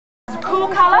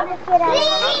colour?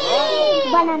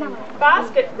 Green. Banana.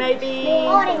 Basket maybe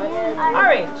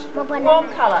orange. Warm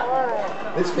colour.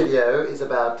 This video is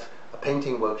about a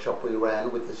painting workshop we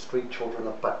ran with the street children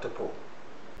of Bhakapur.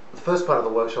 The first part of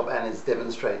the workshop, Anne is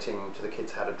demonstrating to the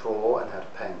kids how to draw and how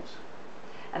to paint.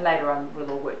 And later on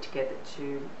we'll all work together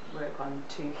to work on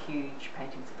 2 huge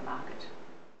paintings of the market.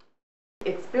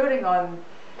 It's building on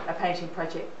a painting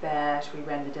project that we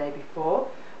ran the day before,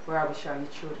 where I was showing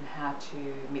the children how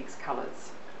to mix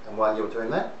colours. And while you're doing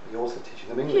that, you're also teaching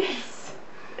them English. Yes.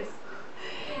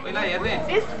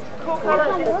 This cool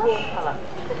colour, this warm colour.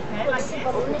 Okay, like this.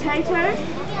 Potato.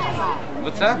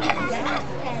 What's that?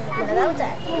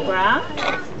 Brown.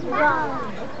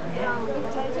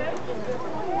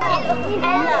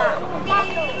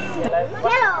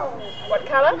 Yellow. What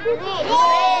colour?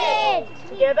 Red.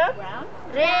 Together? Brown.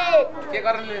 Red.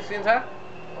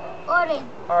 Orange.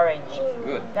 Orange.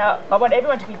 Good. Now, I want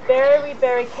everyone to be very,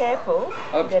 very careful.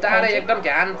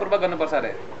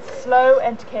 Slow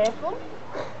and careful.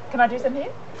 Can I do some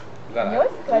here?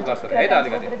 Yours? Can I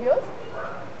do a bit of yours?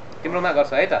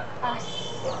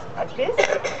 Like this.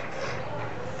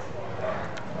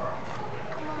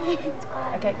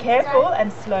 Okay, careful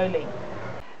and slowly.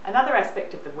 Another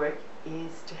aspect of the work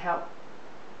is to help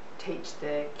teach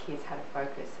the kids how to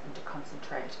focus and to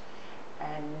concentrate.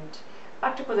 And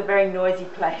Bhakapur is a very noisy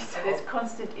place, so there's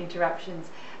constant interruptions,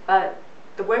 but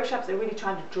the workshops are really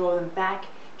trying to draw them back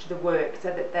to the work, so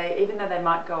that they, even though they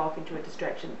might go off into a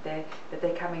distraction, that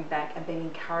they're coming back and being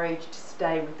encouraged to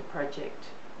stay with the project.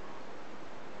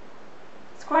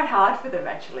 It's quite hard for them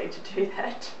actually to do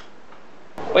that.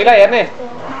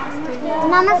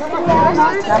 Namaste.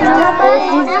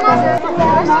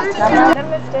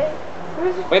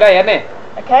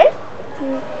 Okay?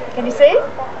 Can you see?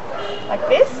 Like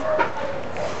this?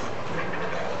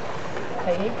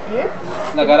 Okay, you?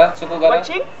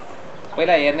 Watching?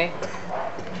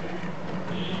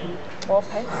 More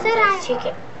paint.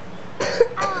 Chicken.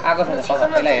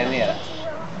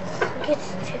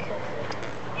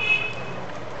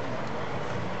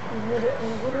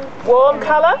 Warm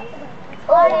colour?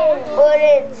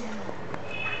 Orange.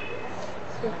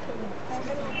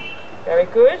 Very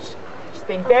good. Just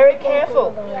being very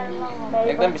careful.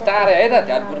 Wait,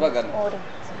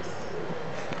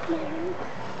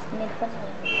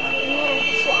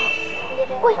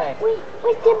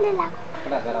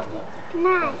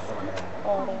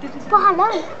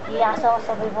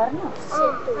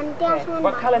 nice.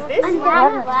 What colour is this?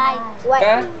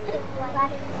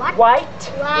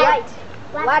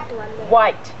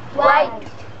 White.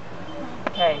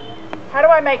 Okay. How do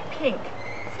I make pink?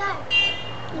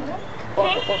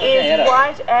 Pink is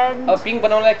white and... pink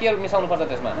बनाउनलाई के मिसाउनु पर्छ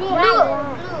त्यसमा?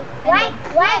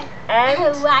 White. And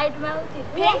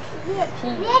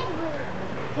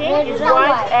pink is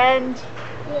white and...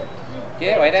 के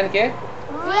white and के?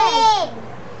 Red.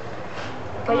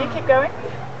 Okay, you keep going.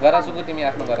 गरा सुकु तिमी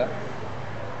आफ्नो गरा.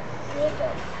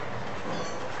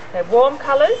 Okay, warm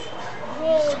colours.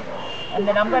 And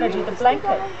then I'm going to do the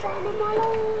blanket.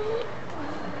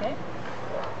 Okay.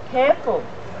 Careful.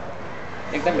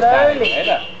 एकदम बिस्तारै है त.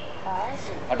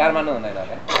 हतार मान्नु हुँदैन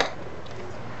है.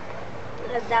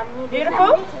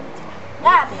 Beautiful.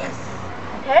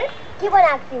 Okay. के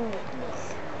बनाएको तिमीले?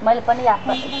 मैले पनि याद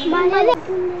गर्छु.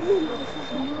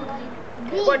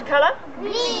 What colour?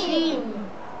 Green.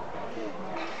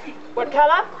 What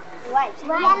colour? White.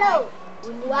 Yellow.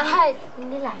 White.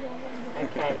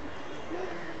 Okay.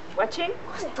 Watching?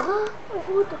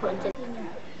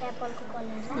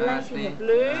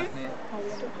 Blue.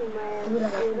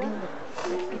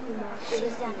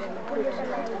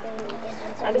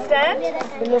 Understand?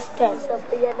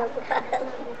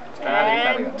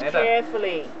 And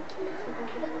carefully.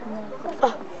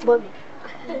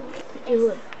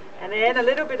 And then a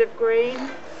little bit of green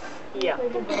here.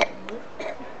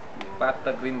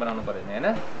 green बनाउनु पर्यो नि हैन?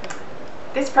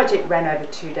 This project ran over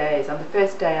 2 days. On the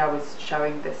first day I was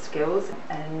showing the skills,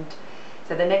 and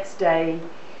so the next day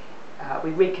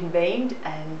we reconvened,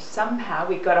 and somehow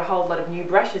we got a whole lot of new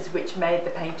brushes, which made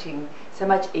the painting so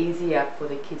much easier for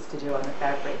the kids to do on the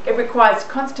fabric. It requires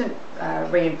constant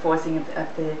reinforcing of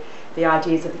the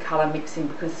ideas of the colour mixing,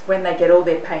 because when they get all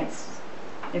their paints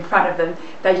in front of them,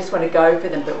 they just want to go for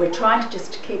them, but we're trying to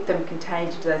just keep them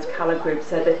contained to those colour groups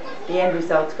so that the end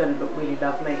result's going to look really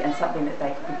lovely and something that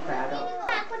they can be proud of.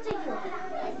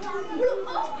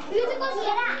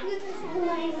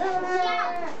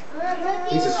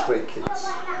 These are street kids.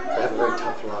 They have very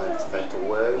tough lives. They have to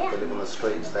work, they live on the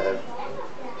streets, they have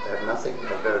nothing, they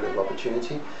have very little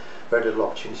opportunity for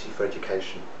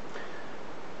education.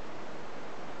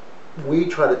 We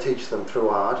try to teach them through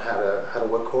art how to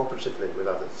work cooperatively with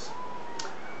others.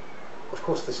 Of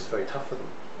course, this is very tough for them.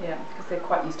 Yeah, because they're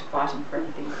quite used to fighting for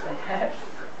everything that they have.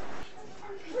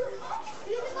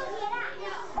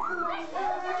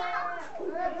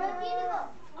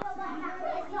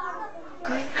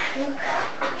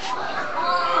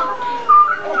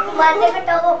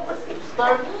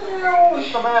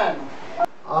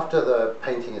 After the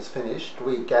painting is finished,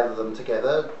 we gather them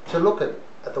together to look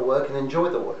at the work and enjoy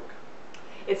the work.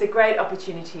 It's a great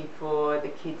opportunity for the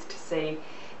kids to see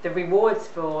the rewards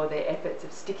for their efforts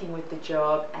of sticking with the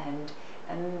job and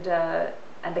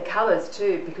the colours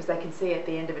too, because they can see at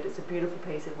the end of it it's a beautiful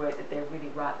piece of work that they're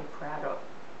really rightly proud of.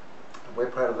 And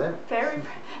we're proud of them. And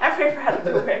we're proud of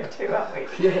the work too, aren't we?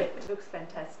 Yeah. It looks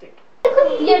fantastic.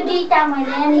 यो दुईटा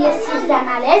मैले अनि यो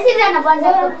सिर्जना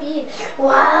बजाएको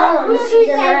wow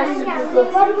सिर्जना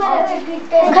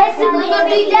खै सुको यो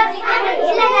दुईटा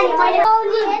यसलाई मैले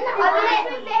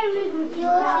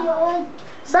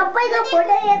सबैको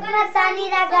फोटो एकमा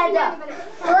तानिराखा छ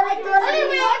तोले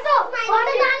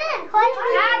फोटो जाने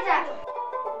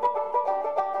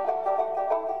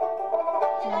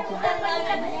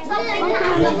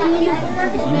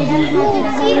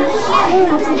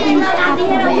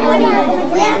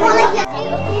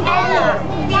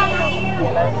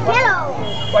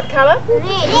What colour?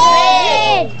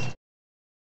 Red.